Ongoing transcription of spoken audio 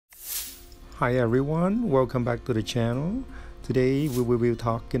Hi everyone, welcome back to the channel. Today we will be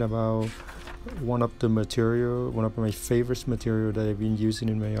talking about one of my favorite material that I've been using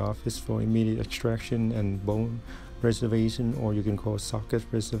in my office for immediate extraction and bone preservation, or you can call socket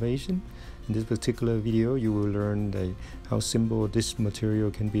preservation. In this particular video you will learn how simple this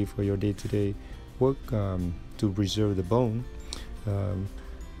material can be for your day-to-day work to preserve the bone.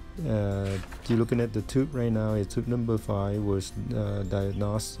 You're looking at the tube right now. Tube number 5 was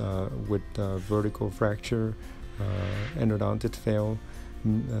diagnosed with vertical fracture, endodontic fail,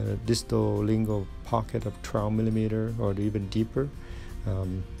 distal lingual pocket of 12 millimeter or even deeper.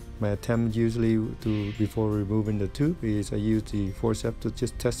 My attempt usually before removing the tube is I use the forceps to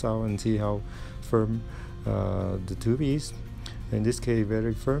just test out and see how firm the tube is. In this case,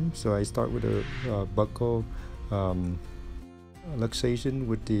 very firm, so I start with a buccal luxation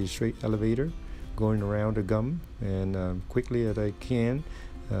with the straight elevator, going around the gum and quickly as I can,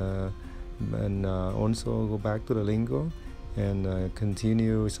 and also go back to the lingual and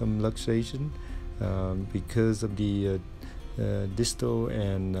continue some luxation because of the distal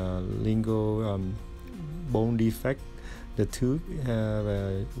and lingual bone defect. The tube have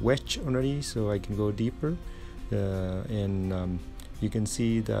a wedge already, so I can go deeper, and you can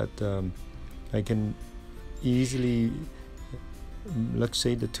see that I can easily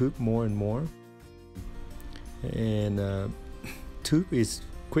luxate the tube more and more, and tube is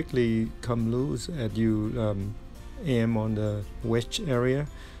quickly come loose as you aim on the wedge area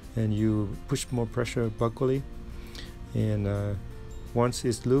and you push more pressure buccally, and once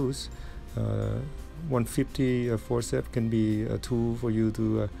it's loose, 150 forceps can be a tool for you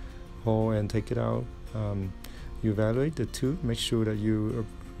to haul and take it out. You evaluate the tube, make sure that you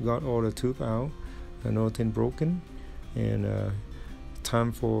got all the tube out, nothing broken, and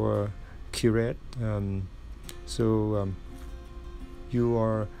time for curette. You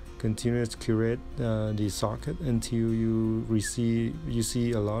are continuous curette the socket until you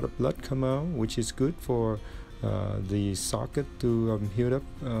see a lot of blood come out, which is good for the socket to heal up.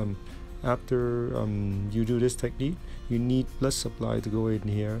 After you do this technique, you need blood supply to go in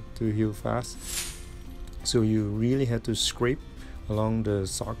here to heal fast, so you really have to scrape along the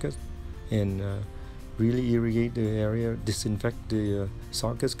socket and really irrigate the area, disinfect the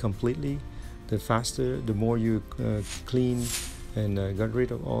sockets completely. The faster, the more you clean and get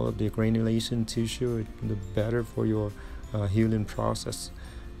rid of all of the granulation tissue, the better for your healing process.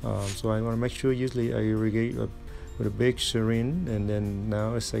 So I want to make sure usually I irrigate with a big syringe, and then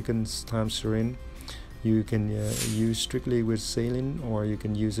now a second time syringe. You can use strictly with saline, or you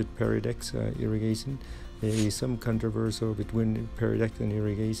can use it Peridex irrigation. There is some controversy between Peridex and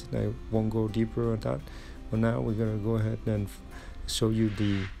irrigation. I won't go deeper on that. But now we're going to go ahead and show you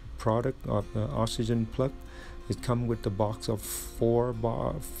the product of the Osteogen Plug. It comes with the box of four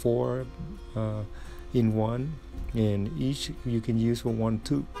in one, and each you can use for one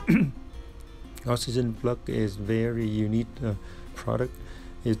tube. Osteogen Plug is very unique product.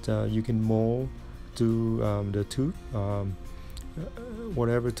 You can mold to the tube.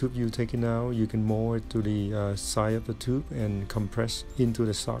 Whatever tube you're taking out, you can mold it to the side of the tube and compress into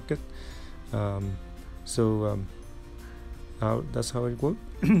the socket. That's how it works.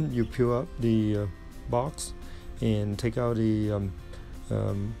 You peel up the box and take out the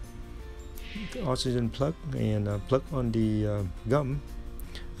Osteogen Plug and plug on the gum.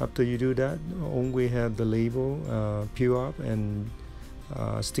 After you do that, only have the label, peel up and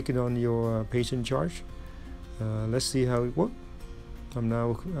stick it on your patient charge. Let's see how it works. I'm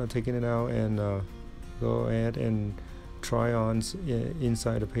now taking it out and go ahead and try on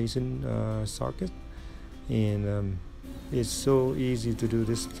inside the patient socket, and it's so easy to do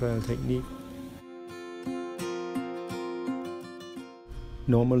this technique.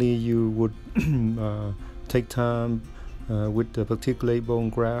 Normally you would take time with the particulate bone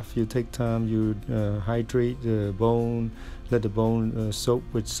graft. You take time, you hydrate the bone, let the bone soak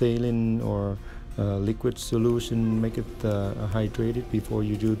with saline or liquid solution, make it hydrated before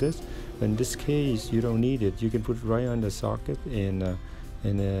you do this. In this case, you don't need it. You can put it right on the socket and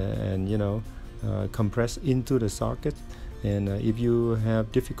you know, compress into the socket. And if you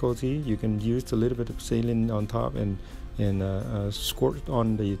have difficulty, you can use a little bit of saline on top and squirt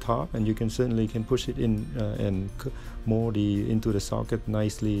on the top, and you can certainly push it in and mold into the socket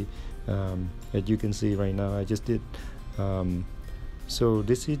nicely, as you can see right now. I just did. So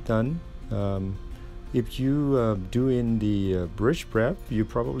this is done. If you do in the bridge prep, you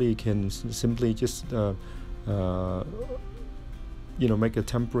probably can simply just make a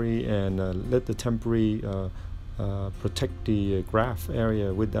temporary and let the temporary protect the graft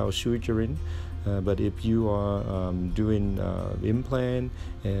area without suturing. But if you are doing implant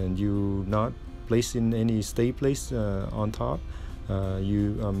and you not placing any stay place on top,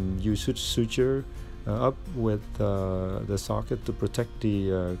 you should suture up with the socket to protect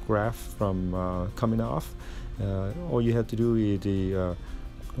the graft from coming off. All you have to do is the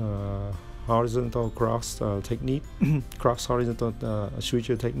horizontal cross technique, cross horizontal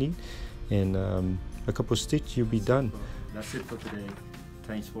suture technique, and a couple stitch, you'll be done. That's it for today.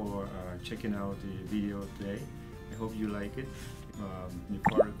 Thanks for checking out the video today. I hope you like it. If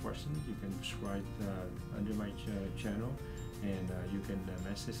you have a question, you can subscribe under my channel, and you can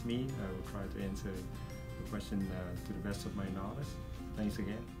message me. I will try to answer the question to the best of my knowledge. Thanks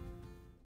again.